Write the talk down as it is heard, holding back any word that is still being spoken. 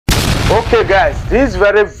Okay guys, this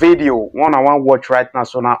very video one I want to watch right now,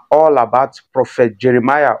 so now all about Prophet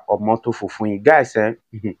Jeremiah Omoto Fufeyin. Guys,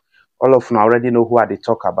 all of you already know who I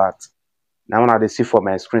talk about. Now I see for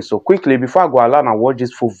my screen. So quickly, before I go along and watch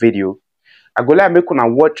this full video, I go like make una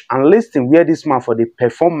watch and listen where this man for the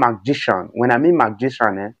Perfume magician. When I mean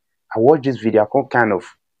magician, I watch this video, I come kind of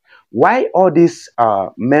why all these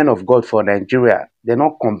men of God for Nigeria, they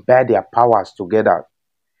not compare their powers together.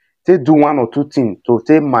 They do one or two things to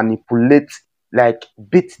they manipulate, like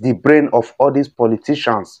beat the brain of all these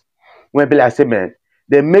politicians. When be like say, man,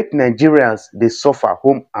 they make Nigerians they suffer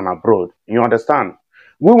home and abroad. You understand?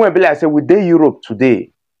 We when be like say we dey Europe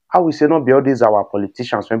today. How we say not be all these our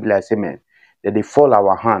politicians when be like say, man, that they fall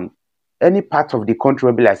our hand. Any part of the country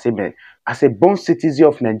when be like say, man, as a born citizen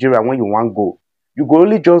of Nigeria, when you want go, you go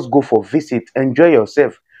only just go for visit, enjoy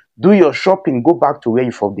yourself, do your shopping, go back to where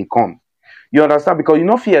you for become. You understand? Because you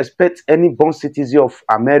know if you expect any born citizen of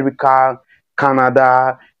America,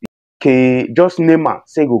 Canada, UK, just name it,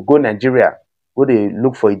 say go Nigeria, go they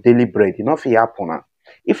look for a daily bread. You know if it happen.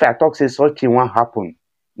 If I talk say such thing won't happen,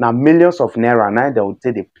 now millions of naira now they will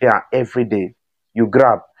take the pay every day. You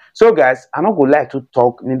grab. So guys, I not go like to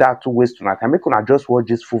talk neither to waste tonight. I make una just watch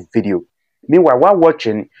this full video. Meanwhile, while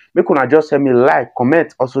watching, make una just help me like,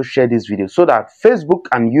 comment, also share this video so that Facebook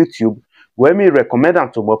and YouTube will me recommend them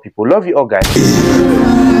to more people. Love you all, guys.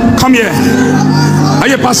 Come here. Are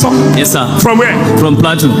you a pastor? Yes, sir. From where? From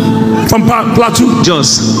Plateau. From Plateau?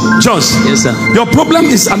 Jos. Jos. Yes, sir. Your problem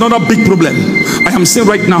is another big problem. I am seeing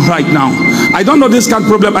right now. I don't know this kind of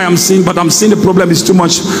problem I am seeing, but I'm seeing the problem is too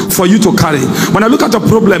much for you to carry. When I look at the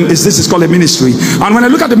problem, this is called a ministry. And when I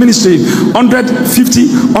look at the ministry, 100,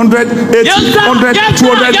 50, 100, 80, yes, 100, yes,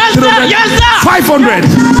 200, yes, 300, yes, 500.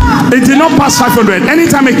 It did not pass 500.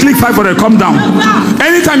 Anytime I click 500, come down.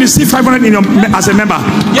 Anytime you see 500 in your, as a member,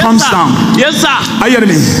 yes, comes sir. down. Yes, sir. Are you hearing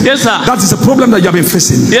me? Yes, sir. That is a problem that you have been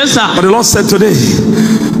facing. Yes, sir. But the Lord said today,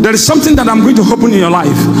 there is something that I'm going to open in your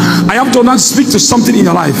life. I have to now speak to something in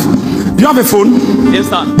your life. Do you have a phone? Yes,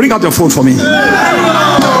 sir. Bring out your phone for me.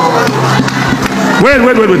 Wait.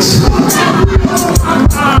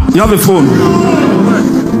 You have a phone.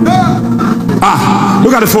 Ah,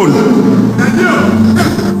 look at the phone.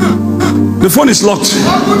 The phone is locked.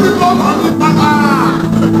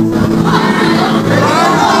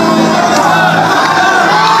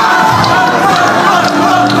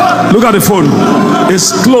 Look at the phone.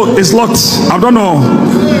 It's closed. It's locked. I don't know.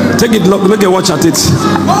 Take it. Look at watch at it.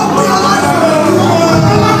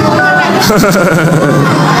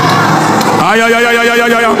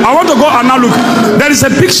 I want to go and now look. There is a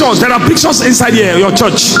pictures. There are pictures inside here. Your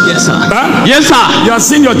church. Yes, sir. Huh? Yes, sir. You are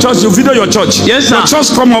seeing your church. You video your church. Yes, sir. Your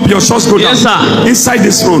church come up. Your church go down. Yes, sir. Inside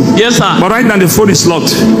this phone. Yes, sir. But right now the phone is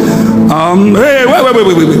locked. Hey, wait.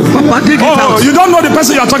 Papa, take it out. You don't know the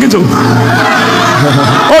person you are talking to.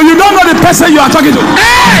 Oh, you don't know the person you are talking to.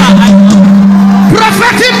 Hey!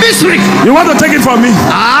 Prophetic mystery. You want to take it from me?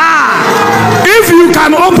 If you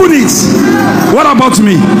can open it, what about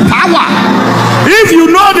me? Power. If you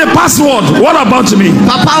know the password, what about me?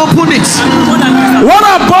 Papa, open it. What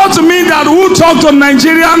about me that will talk to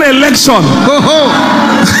Nigerian election?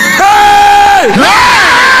 Hey!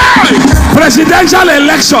 Presidential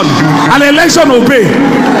election. An election obey.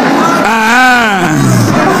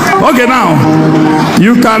 Okay, now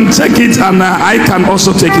you can take it and I can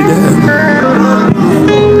also take it.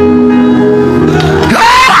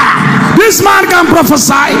 This man can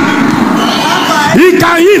prophesy. He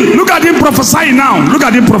can heal. Look at him prophesying now. Look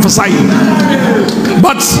at him prophesying.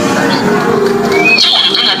 But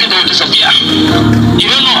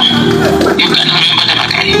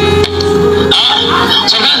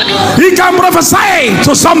he can prophesy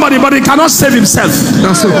to somebody, but he cannot save himself.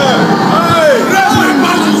 That's it.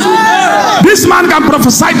 This man can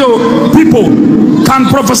prophesy to people, can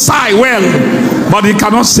prophesy well, but he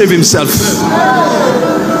cannot save himself.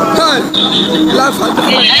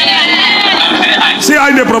 See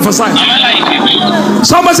how they prophesy.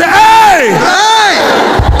 Somebody say, hey!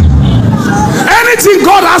 Anything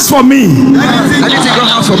God has for me,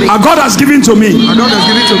 God has given to me,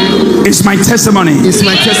 it's my testimony. It's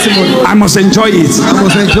my testimony. I must enjoy it. I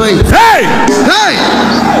must enjoy it. Hey!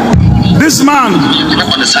 This man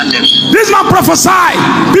prophesy.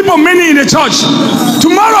 People many in the church.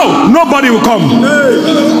 Tomorrow, nobody will come.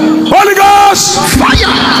 Holy Ghost, fire!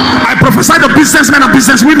 I prophesy to businessmen and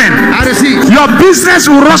businesswomen. Your business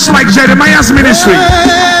will rush like Jeremiah's ministry.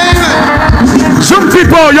 Some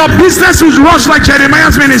people, your business will rush like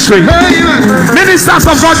Jeremiah's ministry. Ministers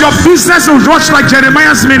of God, your business will rush like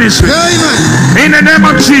Jeremiah's ministry. In the name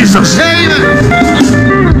of Jesus.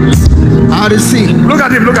 I receive. Look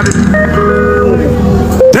at him.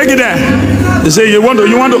 Take it there. You say you want to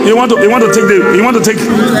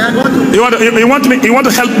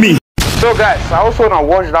help me. So guys, I also now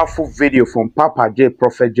watched that full video from Papa J,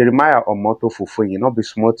 Prophet Jeremiah Omoto Fufeyin. Not be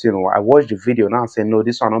smart, you know. I watched the video now and say no,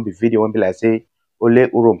 this one not be video. Won't be like say Ole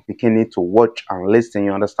Urum picking need to watch and listen.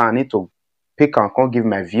 You understand? I need to pick and come give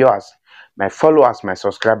my viewers, my followers, my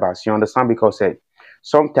subscribers. You understand? Because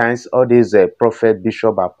sometimes all these prophet,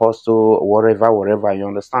 bishop, apostle, whatever. You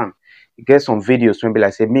understand? You get some videos when be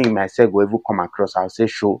like say me myself go ever come across. I'll say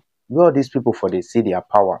show where all these people for they see their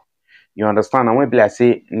power. You understand? And when be like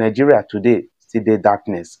say Nigeria today still the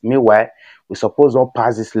darkness. Meanwhile, we suppose all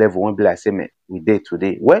pass this level. When be like say me we day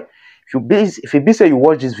today. Well, if you be say you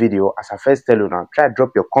watch this video, as I first tell you now, try to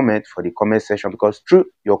drop your comment for the comment section, because through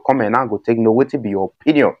your comment now go take no way to be your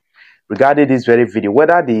opinion regarding this very video.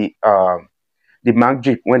 Whether the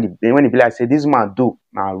magic when it be like say this man do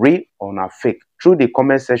now real or now fake, through the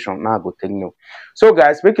comment section now go take no. So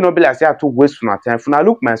guys, make it not be like say I too waste my time. For now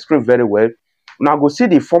look my screen very well. Now go see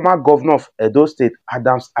the former governor of Edo State,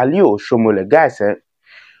 Adams Aliyu Oshomole. Guys,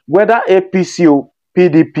 whether APC or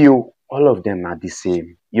PDP, all of them are the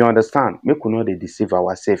same. You understand? Make we not they deceive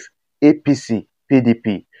ourselves. APC,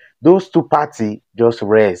 PDP, those two parties just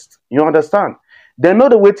rest. You understand? They know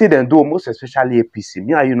the way they do, most especially APC.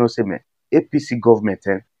 Me and you know say me, APC government,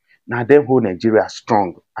 now them hold Nigeria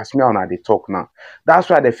strong. As me on they talk now. That's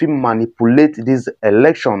why they feel manipulate this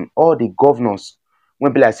election. All the governors.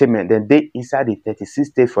 When people say, man, then they inside the 36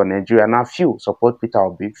 states for Nigeria. Now few support Peter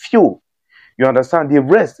Obi. Few. You understand? The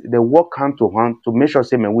rest, they work hand to hand to make sure,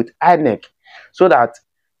 say, man, with INEC. So that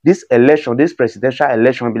this election, this presidential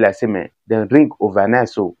election, will be like, say, man, then ring overnight,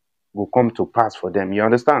 so will come to pass for them. You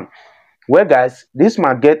understand? Well, guys, this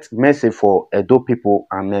might get message for Edo people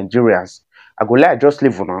and Nigerians. I go like just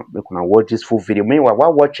leave on, make una watch this full video. Meanwhile,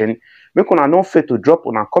 while watching, make una not fail to drop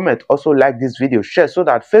on a comment. Also like this video, share, so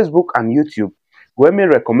that Facebook and YouTube go me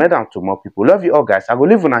recommend them to more people. Love you all, guys. I go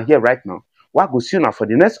leave on here right now. We'll go see you now for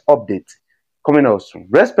the next update coming out soon.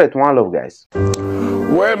 Respect, one love, guys.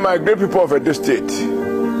 Well, my great people of Edo State,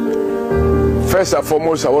 first and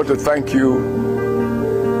foremost, I want to thank you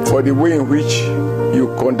for the way in which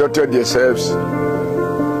you conducted yourselves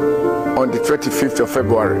on the 25th of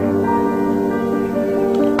February.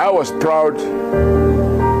 I was proud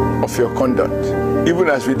of your conduct, even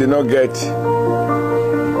as we did not get,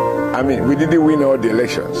 we didn't win all the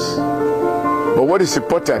elections. But what is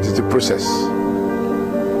important is the process.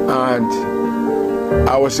 And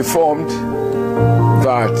I was informed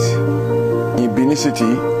that in Benin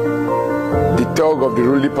City, the thug of the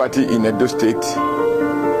ruling party in Edo State,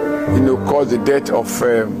 caused the death of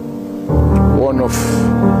one of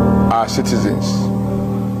our citizens.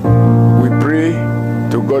 We pray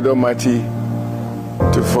to God Almighty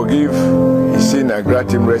to forgive his sin and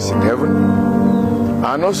grant him rest in heaven,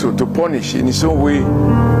 and also to punish in his own way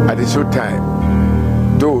at his own time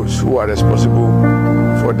those who are responsible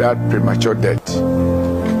for that premature death.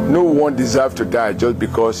 No one deserves to die just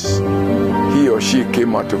because he or she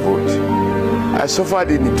came out to vote. I suffered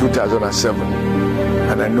it in 2007,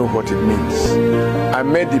 and I know what it means. I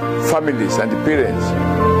met the families and the parents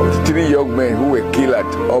of the 3 young men who were killed at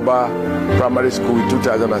Oba Primary School in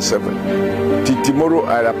 2007. Till tomorrow,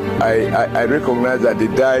 I recognize that they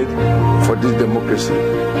died for this democracy.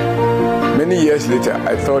 Many years later,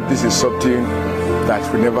 I thought this is something that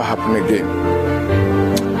will never happen again.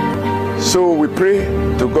 So we pray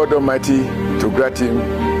to God Almighty to grant him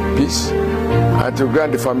peace and to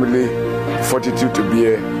grant the family fortitude to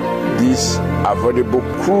bear this avoidable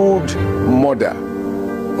crude murder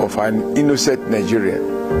of an innocent Nigerian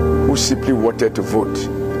who simply wanted to vote.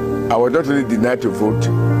 I was not only denied to vote,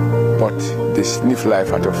 but they sniffed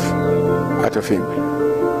life out of him.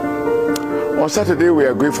 On Saturday, we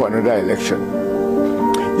are going for another election.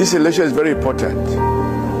 This election is very important.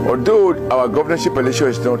 Although our governorship election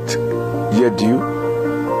is not yet due,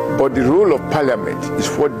 but the role of parliament is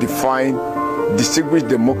what distinguishes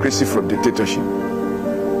democracy from dictatorship.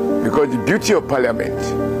 Because the beauty of parliament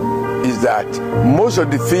is that most of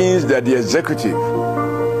the things that the executive,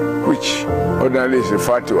 which ordinarily is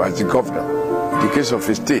referred to as the governor in the case of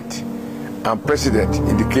a state, and president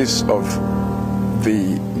in the case of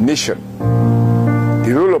the nation,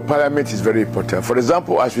 the role of parliament is very important. For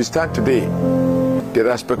example, as we stand today, there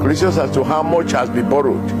are speculations as to how much has been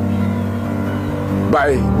borrowed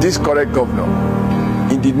by this correct governor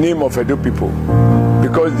in the name of Edo people,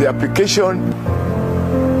 because the application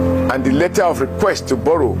and the letter of request to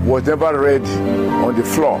borrow was never read on the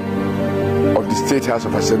floor of the State House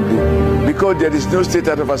of Assembly, because there is no State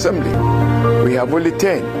House of Assembly. We have only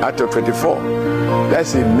 10 out of 24.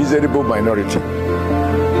 That's a miserable minority.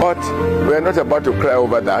 But we are not about to cry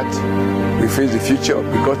over that. we face the future,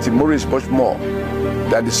 because tomorrow is much more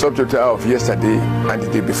than the subtotal of yesterday and the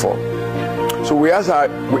day before. So we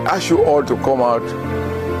ask you all to come out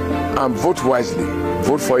and vote wisely,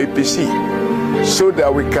 vote for APC, so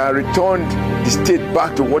that we can return the state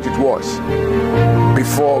back to what it was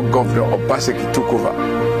before Governor Obaseki took over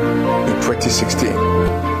in 2016.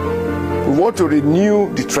 We want to renew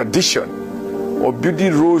the tradition of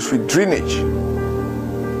building roads with drainage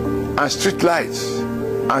and street lights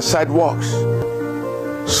and sidewalks.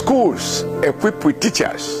 Schools equipped with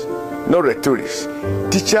teachers, not rhetorics.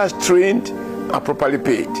 Teachers trained and properly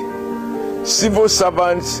paid. Civil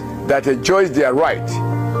servants that enjoy their right,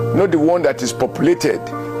 not the one that is populated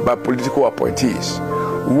by political appointees,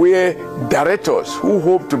 where directors who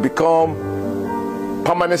hope to become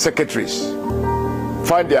permanent secretaries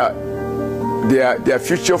find their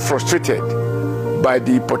future frustrated by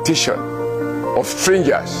the importation of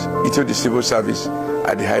strangers into the civil service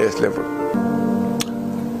at the highest level.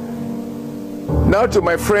 Now to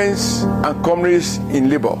my friends and comrades in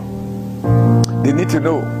labor, they need to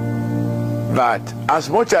know that as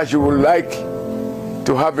much as you would like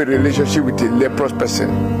to have a relationship with a leprous person,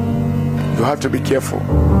 you have to be careful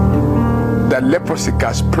that leprosy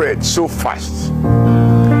can spread so fast.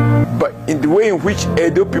 But in the way in which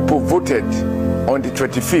Edo people voted on the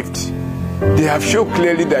 25th, they have shown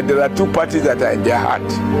clearly that there are two parties that are in their heart.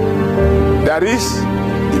 That is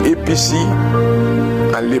the APC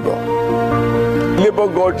and Labour. Labour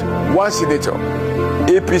got 1 senator,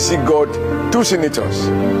 APC got 2 senators,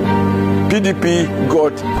 PDP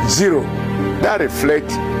got 0. That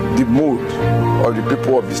reflects the mood of the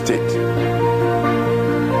people of the state.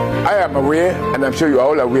 I am aware, and I'm sure you are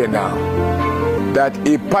all aware now, that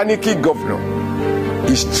a panicky governor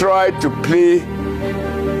is trying to play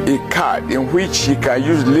a card in which he can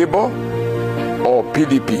use Labour or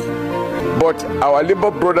PDP. But our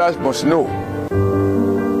Labour brothers must know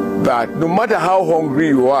that no matter how hungry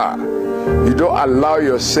you are, you don't allow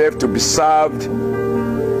yourself to be served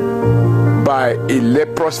by a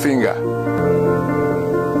leprous finger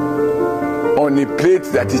on a plate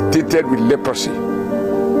that is tainted with leprosy,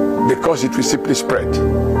 because it will simply spread.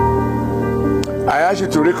 I ask you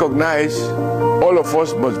to recognize all of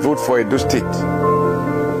us must vote for Edo State.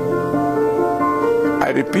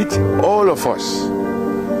 I repeat, all of us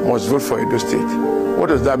must vote for Edo State. What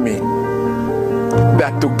does that mean?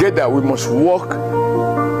 That together we must work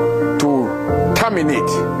to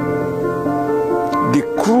terminate the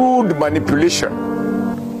crude manipulation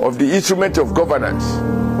of the instrument of governance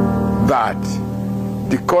that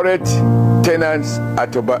the current tenants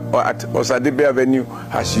at Osadebe Avenue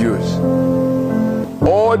has used.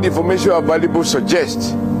 All the information available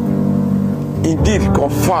suggests, indeed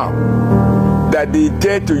confirm, that they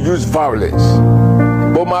intend to use violence.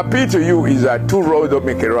 But my appeal to you is that two wrongs don't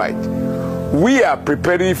make a right. We are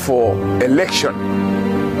preparing for election,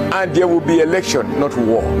 and there will be election, not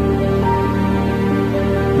war.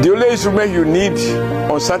 The only instrument you need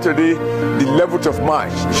on Saturday, the 11th of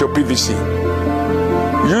March, is your PVC.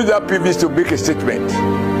 Use that PVC to make a statement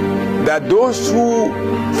that those who,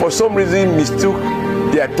 for some reason, mistook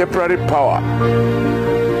their temporary power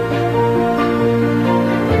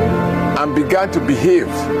and began to behave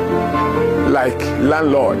like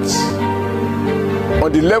landlords,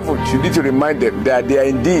 on the 11th, you need to remind them that they are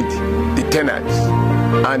indeed the tenants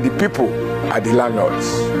and the people are the landlords.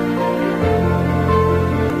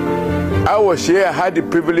 I was here, I had the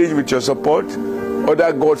privilege with your support,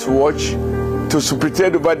 under God's watch, to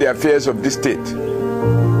superintend over the affairs of this state.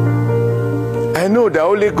 I know that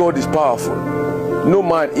only God is powerful. No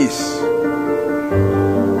man is.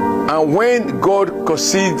 And when God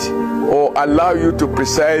concedes or allow you to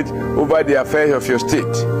preside over the affairs of your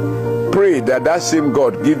state, pray that that same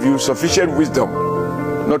God give you sufficient wisdom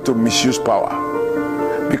not to misuse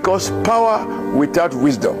power. Because power without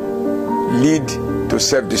wisdom lead to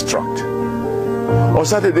self-destruct. On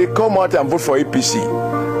Saturday, come out and vote for APC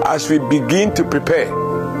as we begin to prepare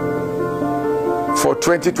for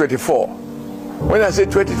 2024. When I say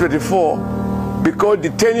 2024, because the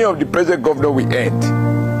tenure of the present governor will end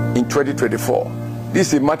in 2024.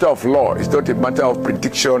 This is a matter of law. It's not a matter of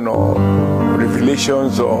prediction or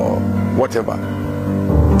revelations or whatever.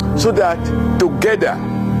 So that together,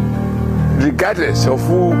 regardless of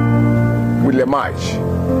who will emerge,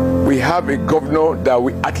 we have a governor that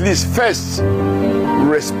will at least first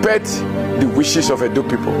respect the wishes of Edo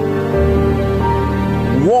people.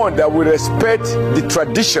 One that will respect the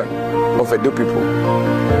tradition of Edo people.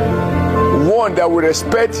 One that will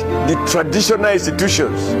respect the traditional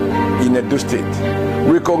institutions in Edo State,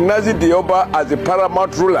 recognizing the Oba as the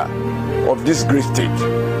paramount ruler of this great state.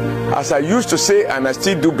 As I used to say, and I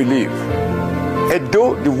still do believe,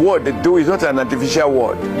 Edo, the word Edo is not an artificial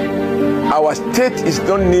word. Our state is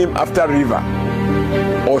not named after river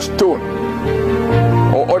or stone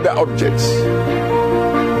or other objects.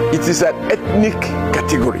 It is an ethnic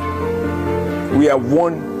category. We are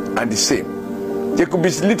one and the same. There could be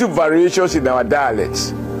little variations in our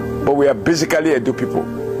dialects, but we are basically Edo people.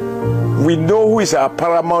 We know who is our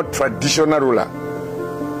paramount traditional ruler,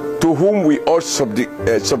 to whom we all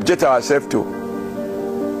subject ourselves to.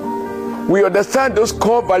 We understand those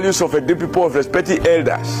core values of Edo people of respecting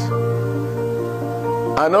elders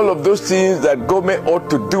and all of those things that government ought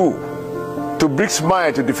to do to bring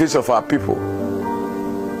smile to the face of our people.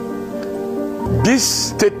 This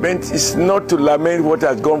statement is not to lament what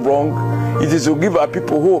has gone wrong. It is to give our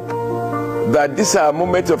people hope that these are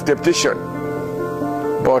moments of temptation.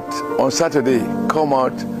 But on Saturday, come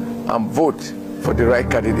out and vote for the right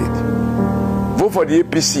candidate. Vote for the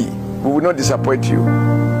APC. We will not disappoint you.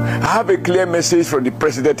 I have a clear message from the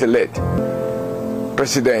president-elect,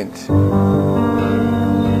 President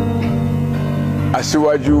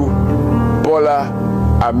Asiwaju Bola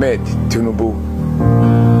Ahmed Tinubu.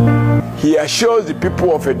 He assures the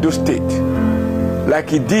people of Edo State, like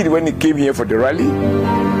he did when he came here for the rally,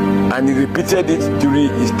 and he repeated it during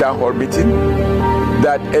his town hall meeting,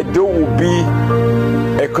 that Edo will be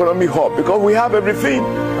economic hub because we have everything.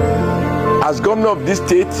 As governor of this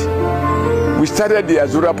state, we started the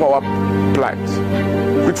Azura power plant,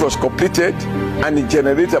 which was completed, and it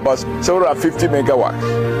generates about 750 megawatts.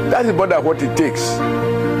 That is more than what it takes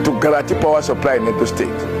to guarantee power supply in Edo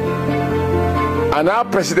State. And our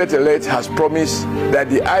president-elect has promised that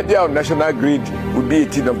the idea of national grid will be a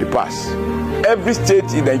thing of the past. Every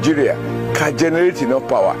state in Nigeria can generate enough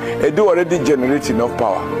power. Edo already generates enough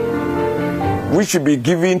power, which should be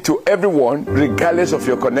given to everyone regardless of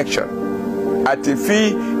your connection, at a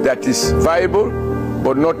fee that is viable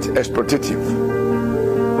but not exploitative.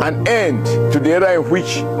 An end to the era in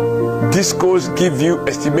which discos give you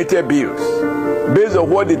estimated bills based on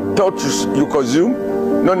what they thought you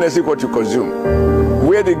consume, not necessarily what you consume,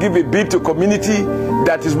 where they give a bill to community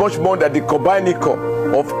that is much more than the combined income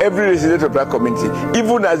of every resident of that community,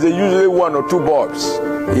 even as they usually 1 or 2 bulbs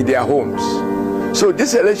in their homes. So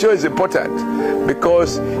this election is important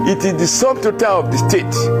because it is the sum total of the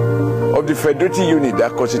state, of the federating unit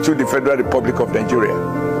that constitute the Federal Republic of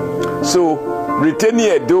Nigeria. So retaining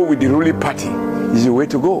Edo with the ruling party is the way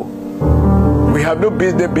to go. We have no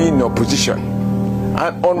business being in opposition.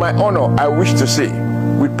 And on my honor, I wish to say,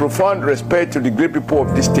 with profound respect to the great people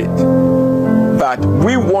of this state, that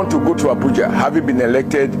we want to go to Abuja, having been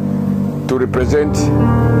elected to represent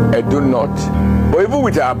Edo North. But even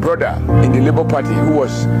with our brother in the Labour Party who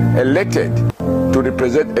was elected to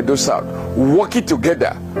represent Edo South, working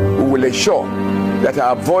together, we will ensure that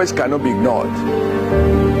our voice cannot be ignored.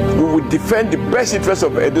 We will defend the best interests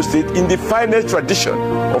of Edo State in the finest tradition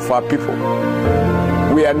of our people.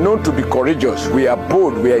 We are known to be courageous, we are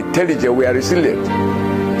bold, we are intelligent, we are resilient.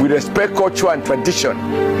 We respect culture and tradition.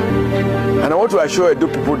 And I want to assure Edo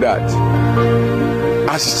people that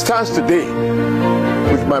as it stands today,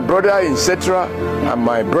 with my brother in Setra and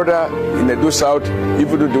my brother in Edo South,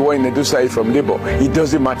 even though the one in Edo South is from Labour, it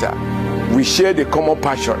doesn't matter. We share the common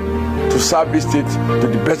passion to serve this state to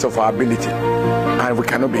the best of our ability, and we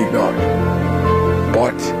cannot be ignored.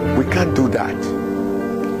 But we can't do that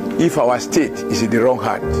if our state is in the wrong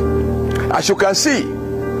hand. As you can see,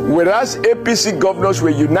 whereas APC governors were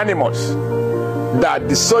unanimous that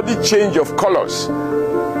the sudden change of colors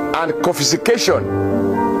and confiscation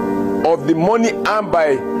of the money earned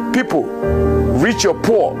by people, rich or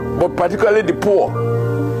poor, but particularly the poor,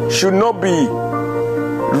 should not be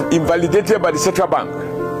invalidated by the central bank,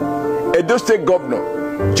 Edo State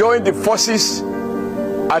governor joined the forces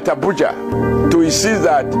at Abuja to insist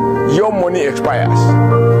that your money expires.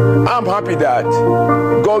 I'm happy that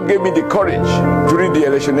God gave me the courage during the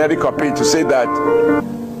electionary campaign to say that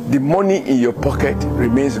the money in your pocket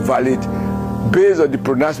remains valid based on the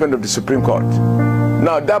pronouncement of the Supreme Court.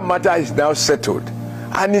 Now that matter is now settled,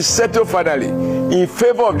 and it's settled finally in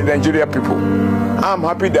favor of the Nigerian people. I'm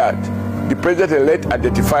happy that the president-elect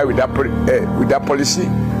identified with that policy.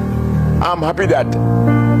 I'm happy that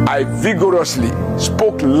I vigorously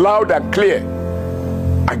spoke loud and clear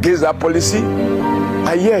against that policy,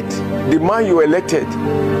 and yet the man you elected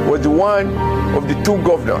was the one of the 2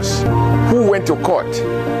 governors who went to court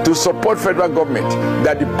to support federal government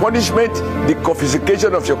that the punishment, the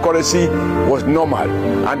confiscation of your currency was normal,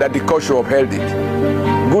 and that the court should upheld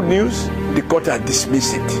it. Good news, the court has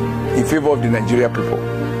dismissed it in favor of the Nigerian people.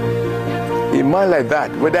 a man like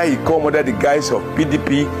that, whether he come under the guise of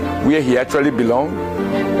PDP, where he actually belongs,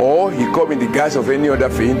 or he come in the guise of any other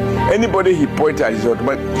thing, anybody he point at is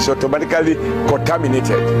automatically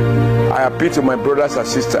contaminated. I appeal to my brothers and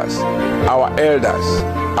sisters, our elders,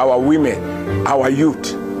 our women, our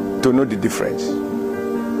youth, to know the difference.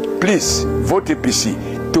 Please vote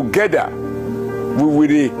APC. Together, we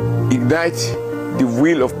will ignite the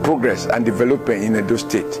wheel of progress and development in Edo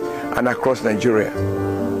State and across Nigeria.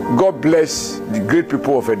 God bless the great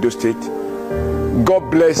people of Edo State.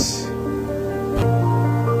 God bless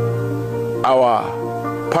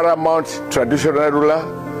our paramount traditional ruler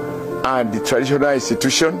and the traditional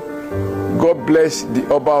institution. God bless the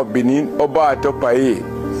Oba of Benin, Oba Atopaye.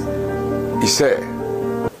 He said,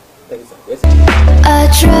 I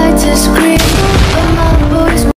tried to scream, but my voice